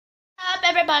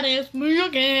everybody, it's me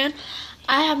again.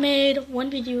 I have made one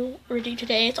video already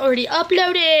today. It's already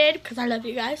uploaded because I love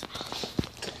you guys.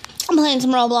 I'm playing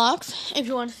some Roblox. If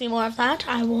you want to see more of that,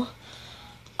 I will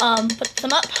put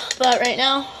some up. But right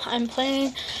now, I'm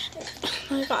playing.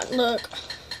 Oh my god, look.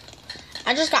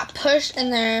 I just got pushed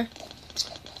in there.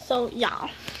 So, yeah.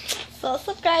 So, what's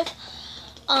up, guys?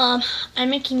 I'm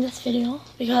making this video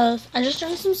because I just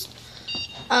joined some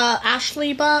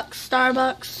Ashley Bucks,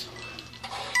 Starbucks.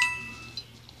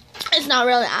 It's not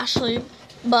really Ashley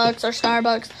Bucks or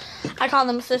Starbucks. I call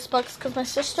them Sis Bucks because my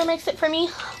sister makes it for me.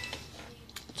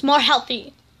 It's more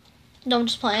healthy. Don't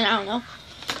just play it, I don't know.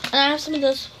 And I have some of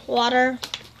this water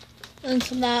and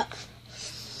some of that.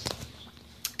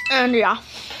 And yeah.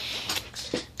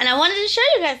 And I wanted to show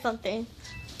you guys something.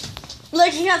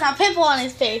 Look, he has a pimple on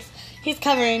his face. He's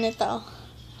covering it though.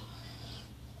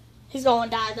 He's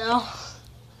gonna die though.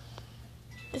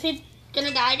 Is he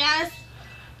gonna die, guys?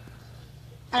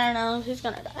 I don't know if he's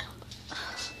gonna die.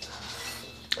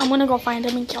 I'm gonna go find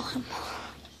him and kill him.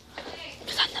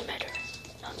 Because I'm the murderer.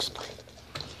 No, I'm just playing.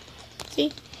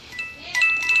 See?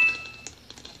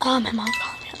 Oh, my mom's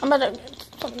calling me. I'm gonna get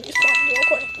some of these coins real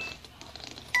quick.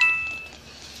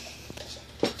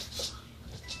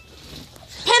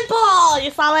 Pimple!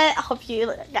 You saw it? I hope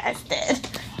you guys did.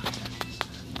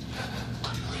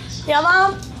 Yeah,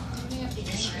 Mom?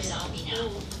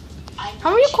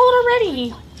 How are you cold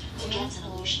already?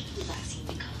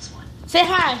 Say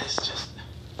hi.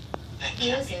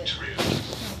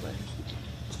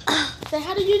 Say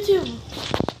hi to YouTube.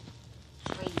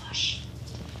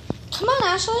 Come on,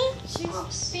 Ashley.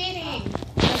 She's feeding.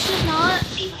 No, she's not.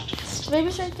 The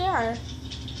baby's right there.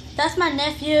 That's my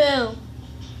nephew.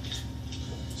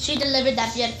 She delivered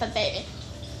that beautiful baby.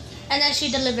 And then she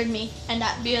delivered me and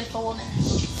that beautiful woman.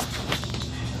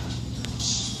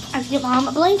 I give Mom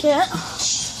a blanket.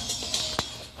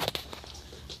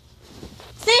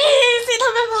 See the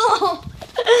pimple.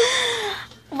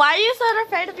 Why are you so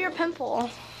afraid of your pimple?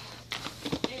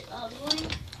 It's ugly.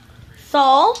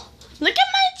 So, look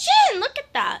at my chin. Look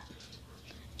at that.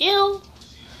 Ew.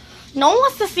 No one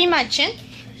wants to see my chin.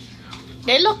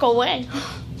 They look away.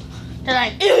 They're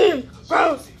like, ew,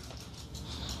 gross.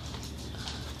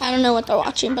 I don't know what they're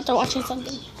watching, but they're watching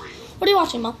something. What are you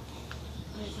watching, Mom?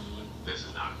 This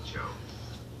is not a joke.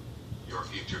 Your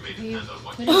future may depend on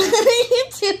what What are you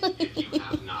doing? if you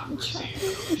have not received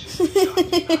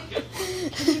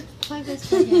the Plug this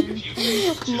plug in.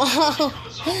 Mom,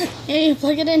 yeah, you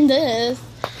plug it in this.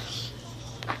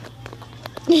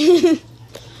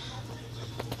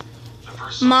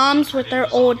 Moms with their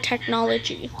old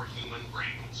technology.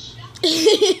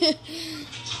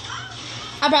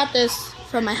 I brought this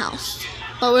from my house,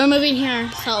 but we're moving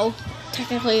here, so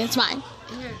technically it's mine.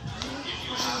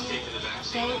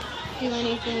 Don't do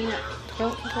anything.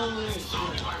 Don't control me.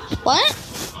 What?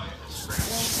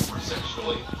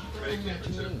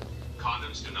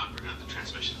 Condoms do not prevent the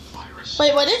transmission of the virus.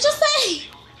 Wait, what did you say?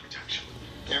 Protection.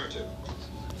 Number two.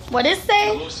 What did it The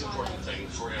say? most important thing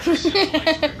for every single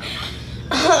life to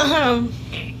remember.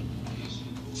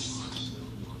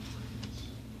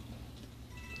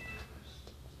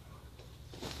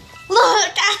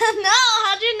 Look, I know.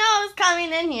 How'd you know I was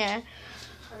coming in here?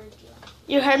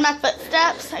 You heard my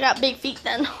footsteps? I got big feet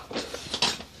then.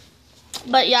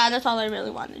 But yeah, that's all I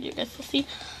really wanted you guys to see.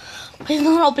 Please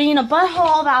don't being a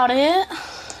butthole about it.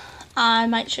 I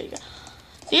might show you.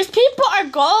 These people are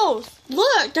ghosts.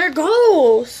 Look, they're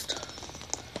ghosts.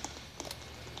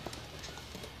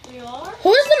 We are?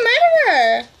 Who's the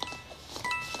murderer?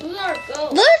 Who's our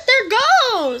ghost? Look, they're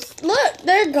ghosts. Look,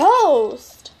 they're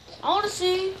ghosts. I want to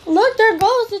see. Look, they're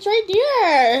ghosts. It's right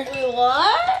there. Wait,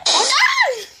 what? Oh,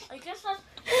 no! I guess that's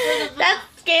for the That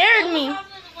scared me. What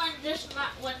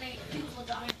happens when people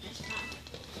die in this map?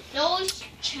 They always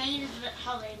change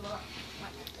how they look.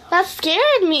 That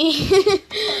scared me.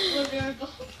 Was there a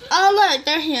ghost? Oh, look,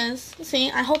 there he is. See,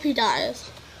 I hope he dies.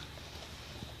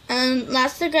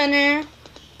 That's the gunner.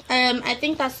 I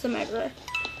think that's the murderer.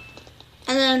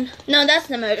 And then, no, that's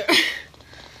the murderer.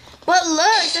 But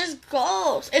look, there's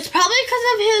ghosts. It's probably because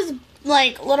of his,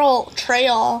 like, little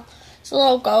trail. It's a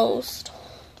little ghost.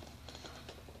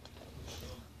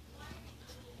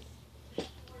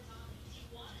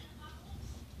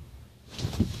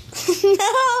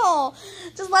 No,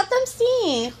 just let them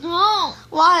see. No.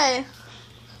 Why?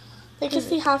 They can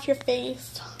see half your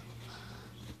face.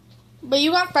 But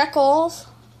you got freckles.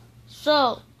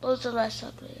 So, those are less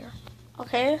uglier.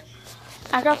 Okay.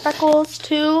 I got freckles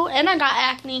too. And I got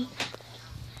acne.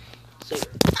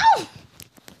 Ow!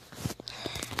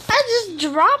 I just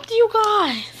dropped you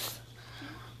guys.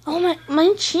 Oh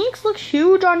my cheeks look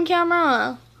huge on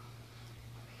camera.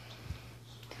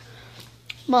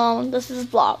 Well, this is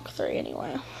block 3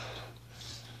 anyway.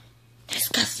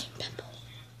 Disgusting pimple.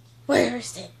 Where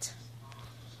is it?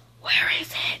 Where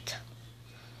is it?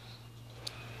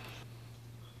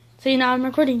 See, now I'm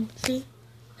recording. See?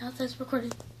 Now it says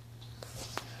recording.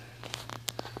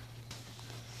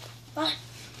 Bye.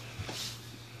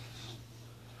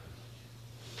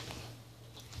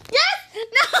 Yes!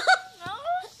 No! No!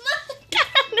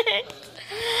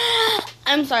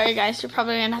 I'm sorry, guys. You're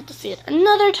probably gonna have to see it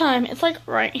another time. It's like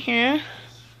right here.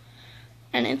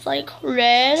 And it's like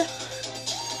red.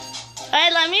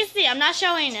 Alright, let me see. I'm not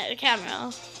showing it, the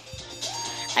camera.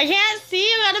 I can't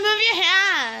see. You gotta move your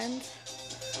hand.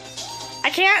 I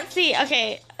can't see.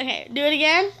 Okay, do it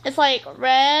again. It's like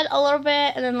red a little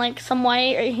bit and then like some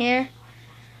white right here.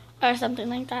 Or something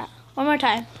like that. One more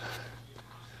time.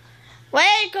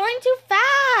 Wait, going too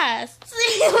fast.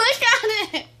 See, look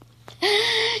at it.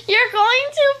 You're going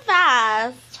too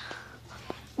fast.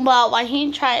 Well, why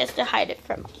he tries to hide it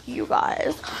from you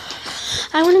guys.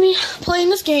 I'm going to be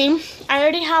playing this game. I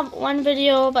already have one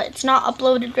video, but it's not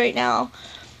uploaded right now.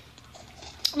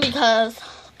 Because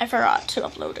I forgot to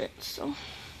upload it, so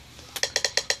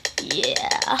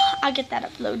yeah, I'll get that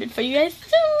uploaded for you guys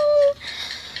soon.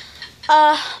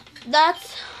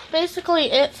 That's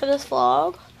basically it for this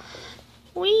vlog.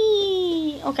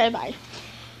 Okay, bye.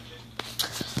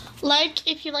 Like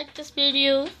if you like this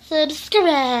video,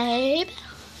 subscribe,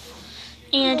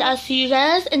 and I'll see you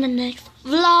guys in the next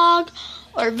vlog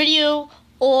or video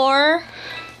or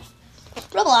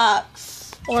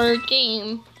Roblox or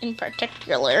game in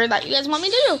particular that you guys want me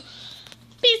to do.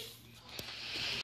 Peace.